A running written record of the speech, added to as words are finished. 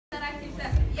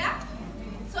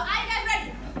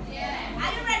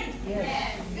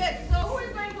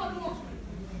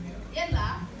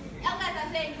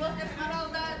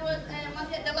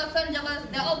son jogos,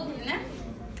 the opposite, né?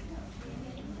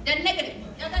 The negative.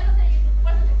 Your guys are saying it's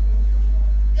positive.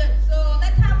 Good. So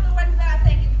let's have the ones that are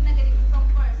saying it's negative come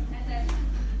first, and then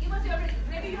give us your reasons.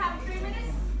 Maybe you have 3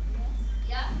 minutes.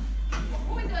 Yeah.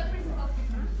 Who is your principal?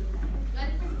 You are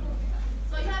the principal.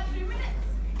 So you have 3 minutes.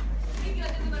 Give your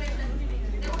deliberation.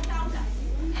 They will count that.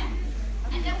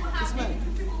 Yeah? And then we'll have maybe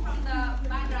 2 people from the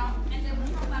background, and then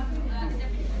we'll come back to the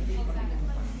deputy principal.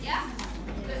 Yeah?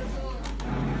 Good. So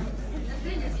let's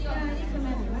read this.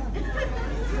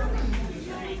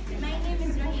 My name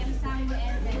is Rahim Sambu,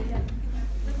 and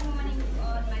good morning to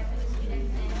all my fellow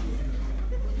students and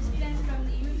the students from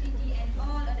the UTG and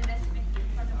all other respective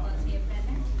protocols here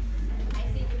present. I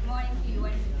say good morning to you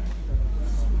once again.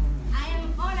 I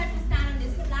am honored to stand on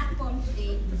this platform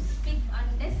today to speak on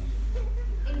this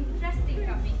interesting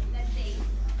topic that says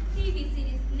TV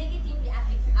series negatively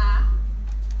affects our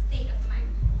state of mind.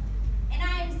 And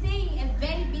I am saying a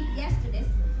very big yes to this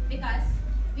because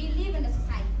we live in a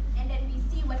society and then we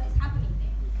see what is happening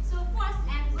there. So first,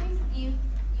 I am going to give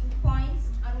you points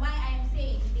on why I am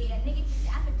saying they are negatively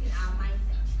affecting our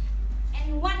mindset.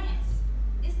 And one is,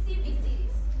 this TV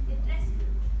series, the dress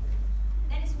code.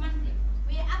 That is one thing.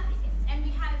 We are Africans and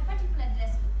we have a particular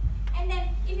dress code. And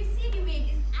then if you see the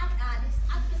way these actors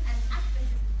and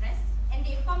actresses dress and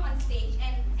they come on stage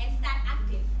and start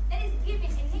acting, that is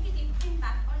giving a negative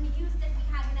impact on the youth that we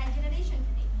have in our generation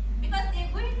today. Because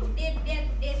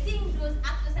they're seeing those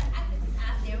actors and actresses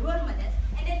as their role models,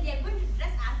 and then they're going to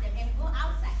dress as them and go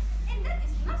outside. And that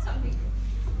is not something good.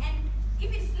 And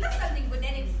if it's not something good,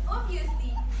 then it's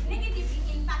obviously negatively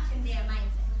impacting their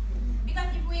mindset. Because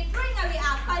if we're throwing away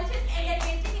our cultures and then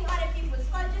we're taking other people's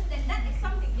cultures, then that is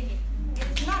something negative. It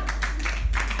is not.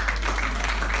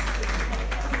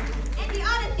 And the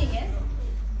other thing is,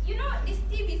 you know, this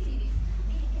TV series,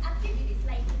 the activities,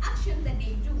 like the actions that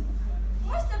they do,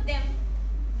 most of them,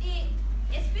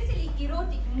 especially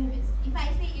erotic movies. If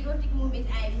I say erotic movies,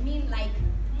 I mean like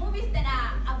movies that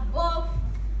are above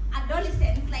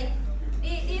adolescents. Like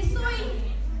they're showing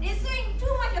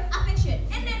too much of affection.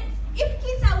 And then if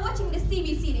kids are watching this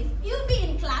TV series, you'll be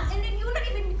in class and then you'll not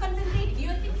even be concentrating.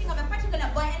 You're thinking of a particular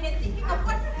boy and then thinking of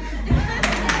what.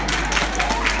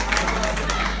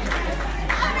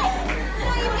 Alright. So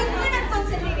if you're not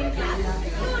concentrating in class,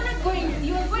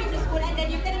 you're going to school and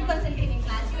then you cannot concentrate in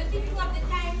class. You're thinking of the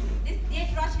time this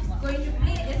date rush is going to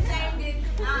play, this time with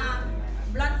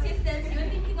blood sisters. You're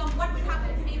thinking of what will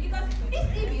happen today because these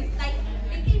TVs, like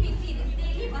the TV series,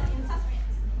 they leave us in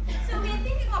suspense. So we're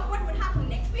thinking of what would happen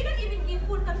next. We don't even give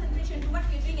full concentration to what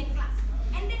we're doing in class.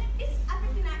 And then this is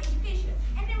affecting our education.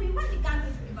 And then we want the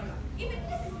Gambia to develop. Even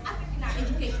this is affecting our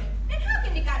education. Then how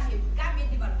can the Gambia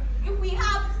develop? If we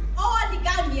have all the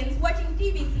Gambians watching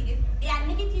TV series, they are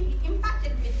negatively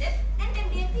impacted with this, and then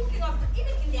they're thinking of,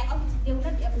 even in their office, they will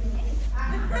not be able to manage.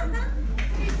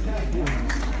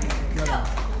 So,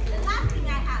 the last thing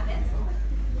I have is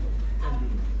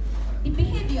the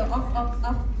behavior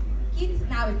of kids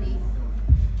nowadays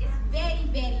is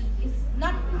is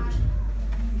not good.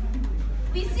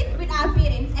 We sit with our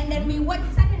parents and then we watch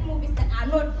certain movies that are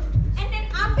not good. And then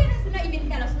our parents do not even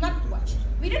tell us not to watch.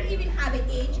 We don't even have an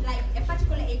age, like a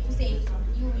particular age to say,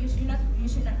 you should not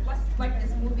watch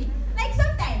this movie. Like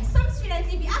sometimes, some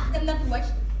students, if you ask them not to watch,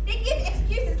 they give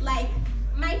excuses like,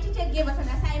 my teacher gave us an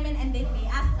assignment and then they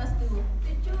asked us to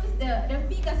choose the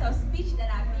figures of speech that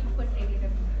are being portrayed in the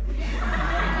movie.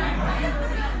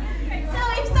 So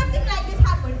if something like this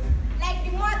happens, like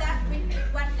the mother will pick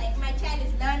what, like my child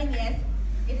is learning, yes,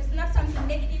 it is not something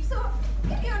negative. So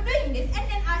if you're doing this and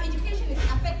then our education is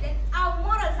affected, our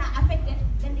morals are affected,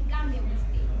 then the Gambia will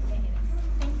stay where it is.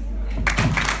 Thank you.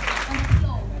 And the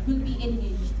flow will be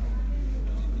engaged.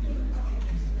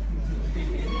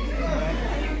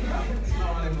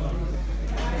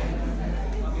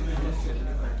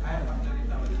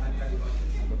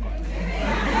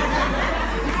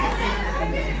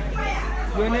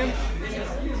 Your name?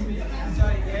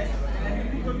 Sorry, yes.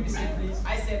 You told me say please.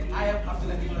 I said I am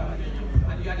Abdullah and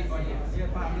you are the audience.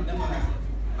 That's what I said.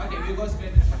 Okay, we go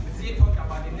straight. See, talk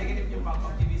about the negative impact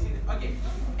of TV series. Okay,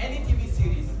 any TV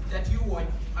series that you watch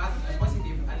has a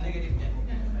positive and negative end,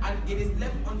 and it is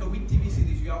left on the which TV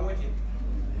series you are watching.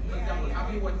 For example,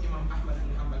 have you watched Imam Ahmad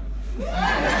bin Hanbal?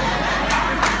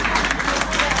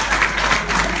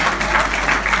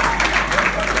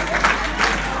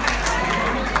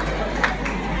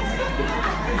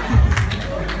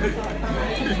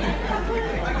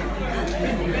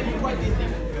 When you watch this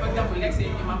thing, for example, let's say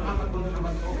Imam Ahmad bin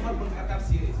Hanbal or Umar bin Khattab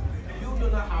series, you do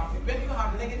not have, when you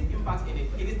have negative impacts in it,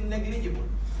 it is negligible.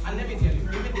 And let me tell you,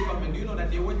 even the government, do you know that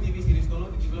they watch TV series to know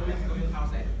the development going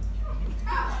outside?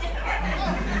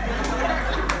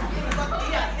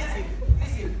 yeah,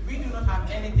 listen, we do not have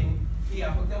anything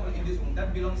here, for example, in this room,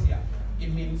 that belongs here.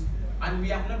 It means, and we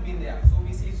have not been there, so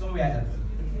we see it somewhere else.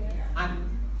 And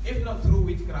if not through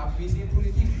witchcraft, we see it through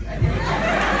the TV.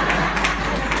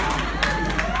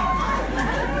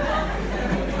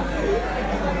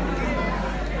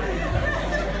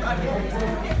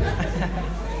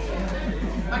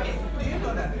 Okay, do you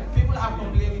know that people are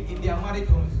complaining in their marriage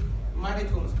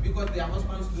homes because their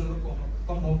husbands do not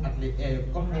come home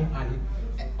early,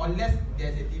 unless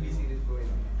there's a TV series going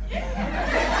on.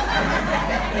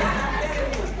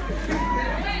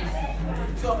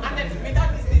 So, and then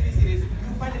without this TV series,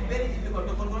 you find it very difficult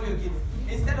to control your kids.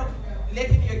 Instead of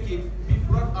letting your kids be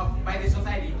brought up by the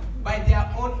society, by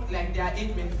their own, like their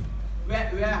age mates, where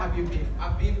have you been?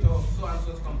 I've been to so and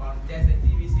so's compound. There's a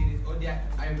TV series, or there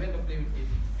I went to play with kids.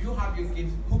 You have your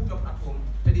kids hooked up at home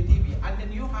to the TV, and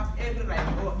then you have every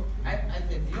right, or I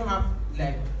said, you have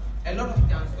like a lot of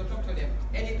chance to talk to them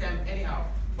anytime, anyhow.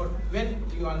 But when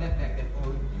you are left like that,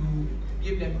 or you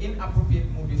give them inappropriate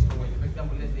movies to watch, for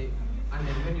example, let's say, and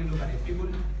then when you look at it, people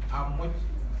are much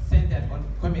centered on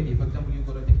comedy. For example, you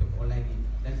go to TikTok or like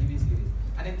than TV series.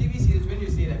 And then TV series, when you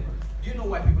see them, do you know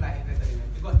why people are interested in them?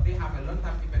 Because they have a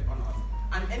long-term effect on us.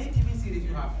 And any TV series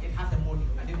you have, it has a motive,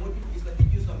 and the motive is to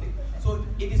teach you something. So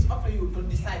it is up to you to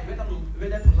decide whether to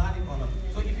learn it or not.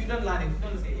 So if you don't learn it,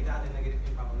 don't say it has a negative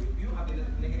impact on you. You have a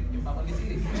negative impact on the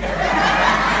series.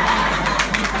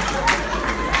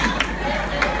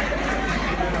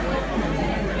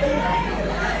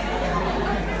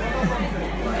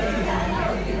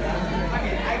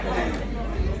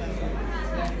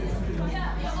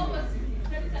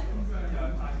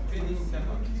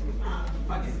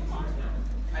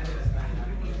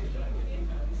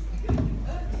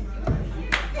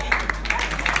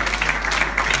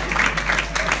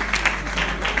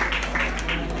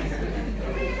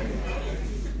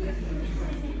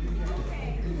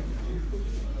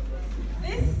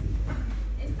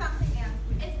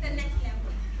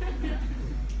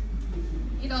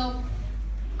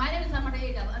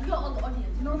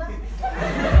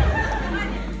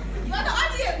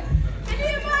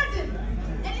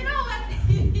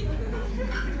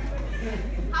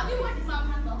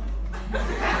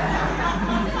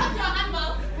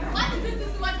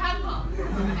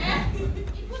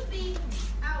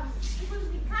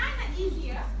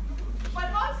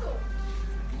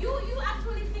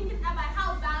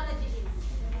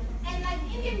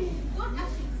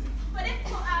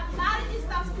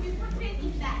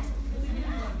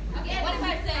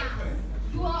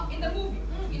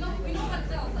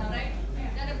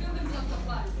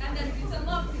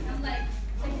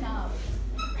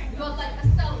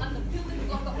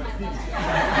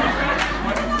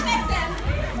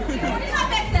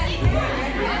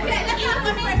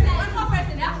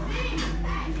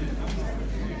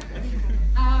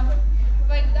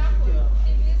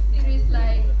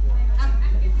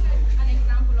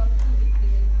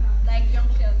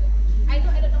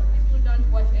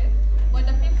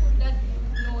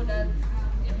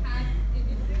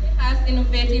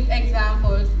 Innovative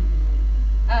examples.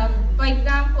 For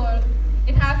example,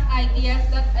 it has ideas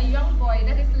that a young boy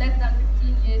that is less than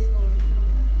 15 years old.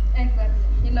 Exactly,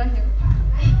 you know him.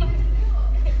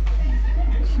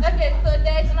 Okay, so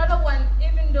there is another one,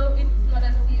 even though it's not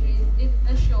a series, it's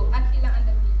a show, Akila and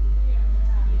the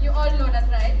Bee. You all know that,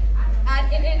 right?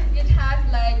 And it has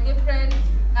like different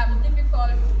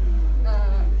difficult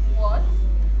words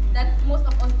that most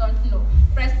of us don't know.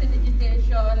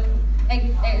 Prestidigitation,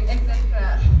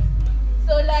 etc.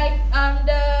 So like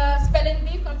the spelling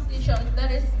bee competition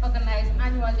that is organized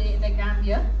annually in the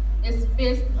Gambia is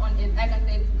based on it. I can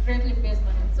say it's greatly based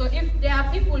on it. So if there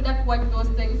are people that watch those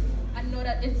things and know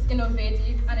that it's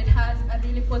innovative and it has a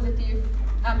really positive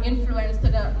influence to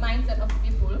the mindset of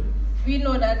people, we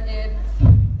know that it's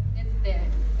there.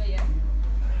 So yeah.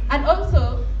 And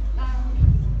also,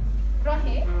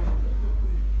 Rohi.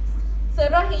 So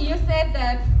Rohi, you said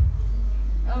that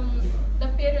the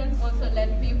parents also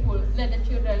let the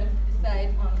children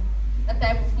decide on the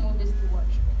type of movies to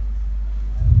watch.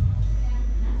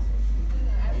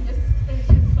 I'm just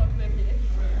saying something here.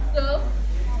 So,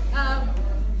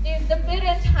 if the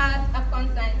parent has a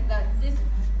conscience that this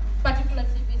particular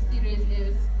TV series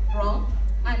is wrong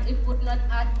and it would not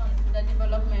add on to the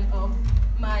development of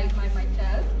my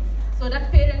child, so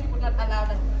that parent would not allow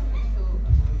that person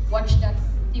to watch that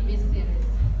TV series.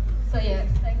 So yes,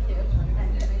 thank you.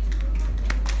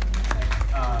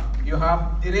 You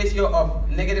have the ratio of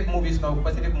negative movies to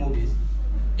positive movies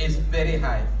is very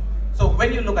high. So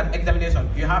when you look at examination,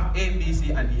 you have A, B,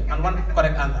 C, and D, and one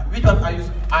correct answer. Which one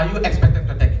are you expected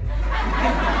to take?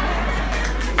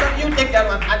 So you take that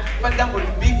one? And, for example,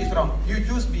 B is wrong. You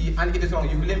choose B and it is wrong.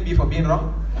 You blame B for being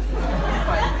wrong?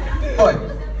 Fine. Boy.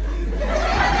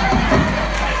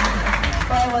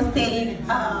 I was saying,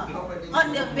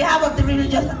 on the behalf of the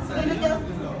religious,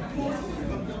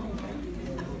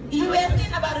 you were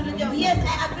saying about religion. Yes,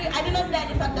 I agree. I do not like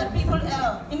the fact that people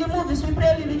in the movies we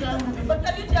play religious movies. But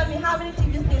can you tell me how many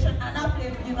TV stations are now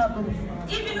playing religious movies?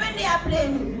 Even when they are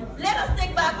playing, let us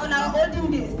take back on our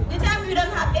olden days. The time we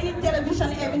don't have any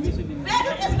television, everything. Where do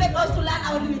you expect us to learn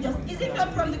our religion? Is it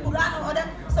not from the Quran or other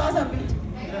source of it?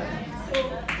 So,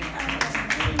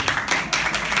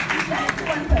 that's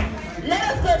one point. Let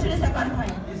us go to the second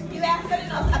point. You are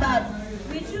telling us about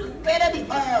we choose whether the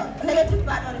negative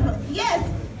part or the positive. Yes,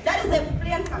 that is a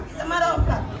plain fact. It's a matter of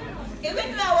fact. Okay, when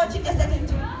you are watching a certain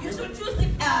thing, you should choose the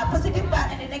positive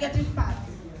part and the negative part.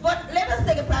 But let us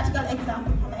take a practical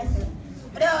example for myself.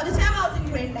 The time I was in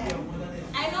grade 9,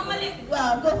 I normally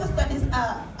go for studies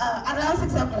around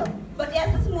 6 o'clock. But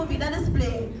there's this movie that is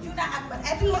playing, Judah Akbar.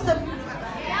 I think most of you know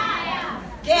about it.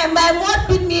 Yeah, my mom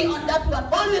beat me on that one.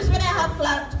 Always when I have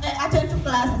class, attend to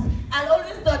classes, I'll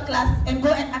always start classes and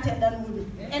go and attend that movie.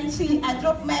 And see, I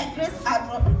drop my grades, I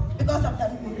drop it because of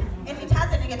that movie. And it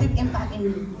has a negative impact in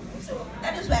me. So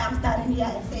that is why I'm starting here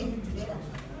and saying today.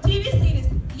 TV series,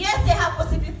 yes, they have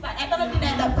positive part. I cannot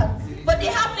deny that part. But they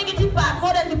have negative part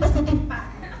more than the positive part.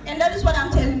 And that is what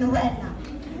I'm telling you right now.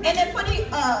 And then for the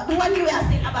one you were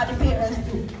saying about the parents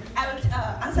too, I will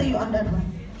answer you on that one.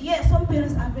 Yes, some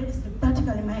parents are very strict,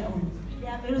 particularly my own. They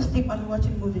are very strict on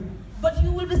watching movies. But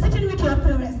you will be sitting with your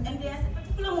parents and there's a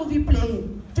particular movie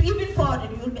playing. To even forward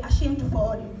it, you will be ashamed to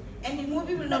forward it. And the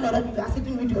movie will not know that you are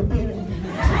sitting with your parents.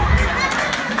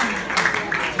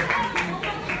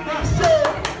 So,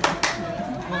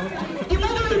 the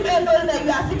movie will know that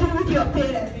you are sitting with your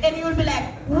parents. And you will be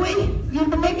like, wait, you'll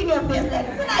be making your face like,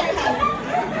 so now you have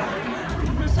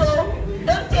it. So,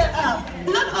 don't tell,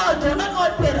 not all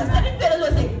parents. Certain parents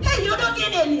will say, hey, you don't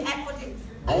get any. I put it.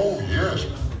 Oh, yes.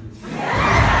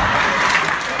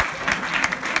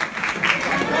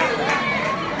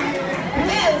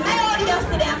 Well, my audience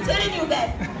today, I'm telling you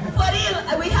guys, for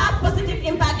real, we have positive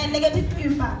impact and negative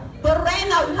impact. But right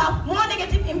now, we have more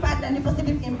negative impact than the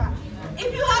positive impact.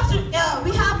 If you have to,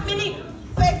 we have many,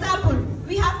 for example,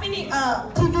 we have many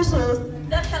TV shows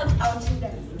that helps our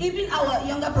children. Even our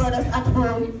younger brothers at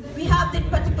home, we have this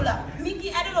particular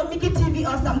Mickey, I don't know, Mickey TV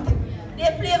or something. They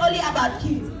play only about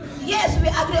kids. Yes, we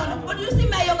agree on it. But you see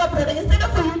my younger brother, instead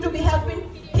of for you to be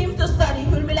helping him to study,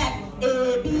 he'll be like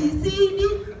A, B, C, D,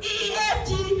 E, F,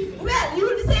 G. Well, you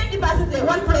will be saying the person say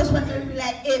 1 plus 1, will be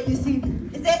like A, B, C, D.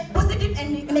 It's a positive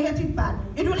and negative part.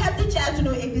 It will help the child to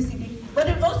know A, B, C, D. But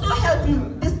it will also help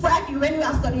you, distract you when you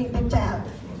are studying the child.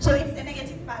 So it's a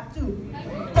negative part too.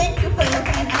 Thank you for your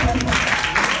kind attention.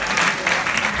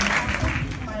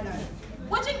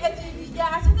 Watching a TV, there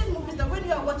are certain movies that when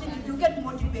you are watching it, you get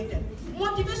motivated.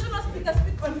 Motivational speakers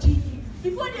speak on TV.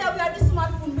 Before there were this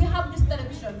smartphone, we have this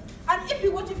television. And if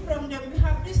you watch it from them, we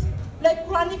have this like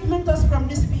chronic mentors from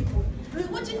these people. We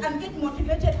watch it and get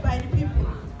motivated by the people.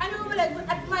 And we will like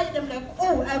admire them like,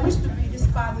 oh, I wish to be this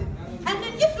person. And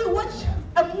then if you watch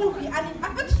a movie and it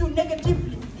affects you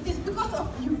negatively, it is because of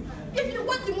you. If you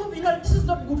watch the movie, you know, this is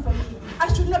not good for me.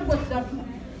 I should not watch that movie.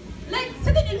 Like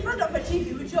sitting in front of a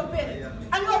TV with your parents,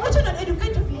 and you are watching an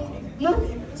educative movie, and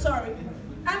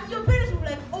your parents will be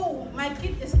like, oh, my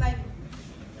kid is like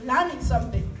learning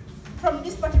something from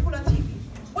this particular TV.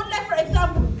 But like for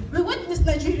example, we watch this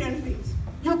Nigerian films.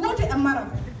 You go to a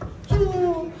marathon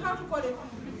to, how to call it,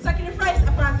 sacrifice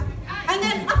a person. And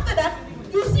then after that,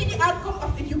 you see the outcome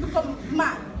of it, you become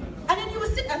mad. And then you will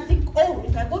sit and think, oh,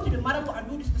 if I go to the marathon and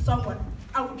do this to someone,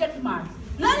 I will get mad.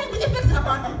 Learning the effects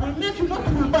about it will make you not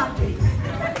do bad things.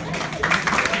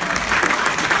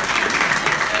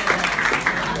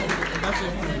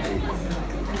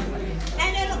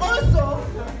 And then also,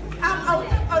 I'll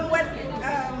talk on what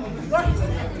Rory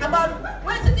said about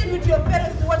when sitting with your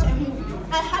parents to watch a movie.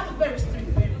 I have very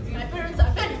strict parents. My parents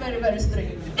are very, very, very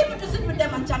strict. Even to sit with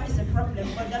them and chat is a problem,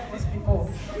 but that was before.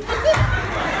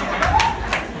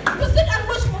 To sit and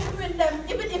watch movie with them,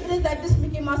 even if it is like this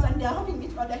Mickey Mouse and they are hugging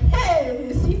each other,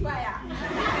 hey, see fire.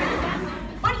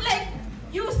 But like,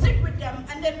 you sit with them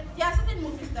and then there are certain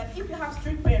movies that if you have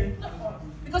strict parents, not all,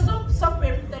 because some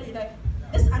parents tell you like,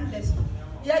 this and this.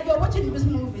 Yeah, you're watching this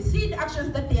movie, see the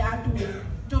actions that they are doing,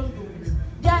 don't do this.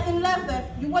 They are in love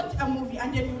that you watch a movie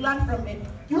and then you learn from it.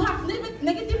 You have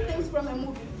negative things from a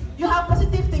movie. You have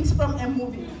positive things from a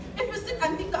movie. If you sit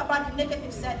and think about the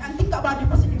negative side and think about the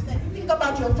positive side, you think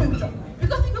about your future.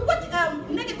 Because if you watch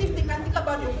negative thing and think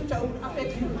about your future, it will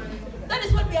affect you. That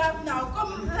is what we have now.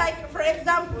 Come, like, for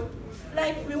example,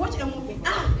 like we watch a movie.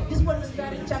 This one is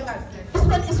wearing Changal. This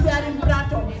one is wearing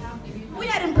Brato. We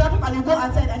are in Brato and you go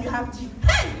outside and you have G.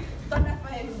 Hey! Don't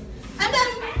fire you. And then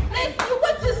like you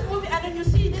watch this movie and then you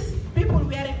see these people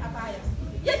wearing abayas.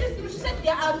 Yes, she said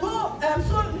there are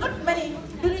not many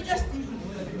religious people.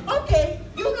 Okay,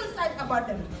 you will search about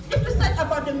them. If you search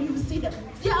about them, you will see them.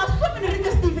 There are so many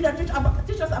religious TV that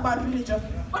teach us about religion.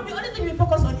 But the only thing we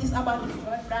focus on is about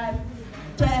Drive,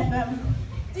 JFM,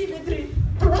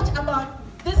 TV3, to watch about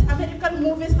these American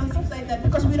movies and stuff like that,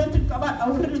 because we don't think about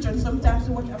our religion sometimes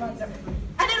to watch about them.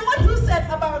 And then what he said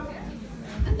about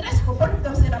the dress code, both of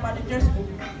them said about the dress code.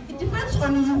 It depends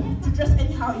on you to dress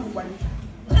anyhow you want.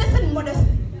 Dressing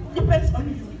modestly depends on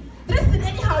you. Dressing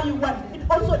anyhow you want, it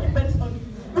also depends on you.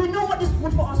 We know what is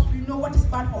good for us, we know what is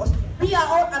bad for us. We are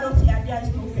all adults here, there is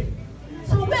no faith.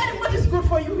 So wearing what is good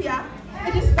for you here,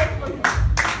 it is better for you.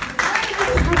 Wearing what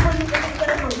is good for you, it is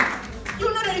better for you. You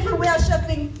know that if you wear a shirt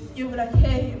thing, you'll be like,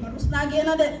 hey, why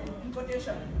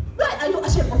are you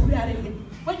ashamed of wearing it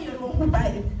when you're the one who buy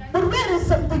it? But wearing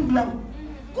something long,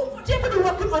 comfortable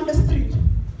walking on the street,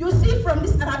 you see from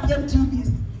these Arabian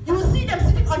TVs, you will see them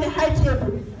sitting on a high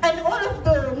table, and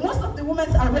most of the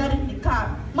women are wearing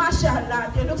niqab.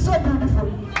 Mashallah, they look so beautiful.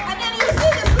 And then you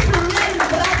see these people wearing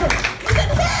brato. You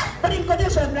said, hey, but in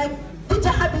condition, like, teacher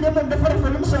happy them before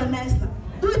the so nice now.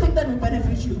 Do you think that will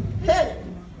benefit you? Hey,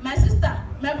 my sister,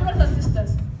 my brothers and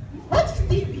sisters, watch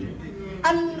TV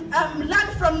and learn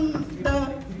from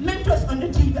the mentors on the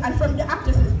TV and from the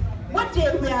actresses what they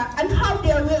wear and how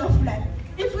their way of life.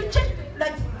 If we check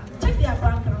their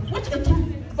background, watch a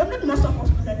TV. But not most of us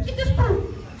do that. It is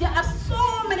true. There are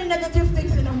so many negative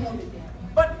things in a movie.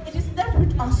 But it is left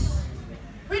with us,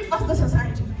 the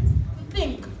society, to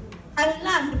think and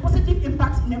learn the positive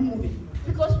impacts in a movie.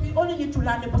 Because we only need to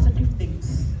learn the positive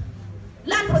things.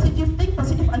 Learn positive, think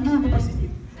positive, and you will be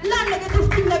positive. Learn negative,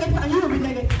 think negative, and you will be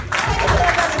negative. Thank you for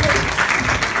your attention.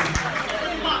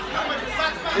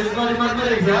 This is not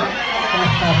mathematics, huh?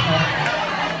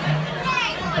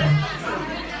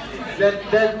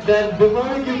 Then before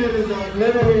we give the result,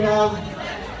 maybe we have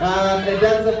a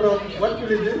dancer from, what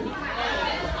religion?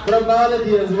 From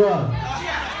biology as well.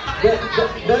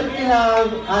 Then we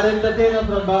have our entertainer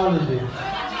from biology.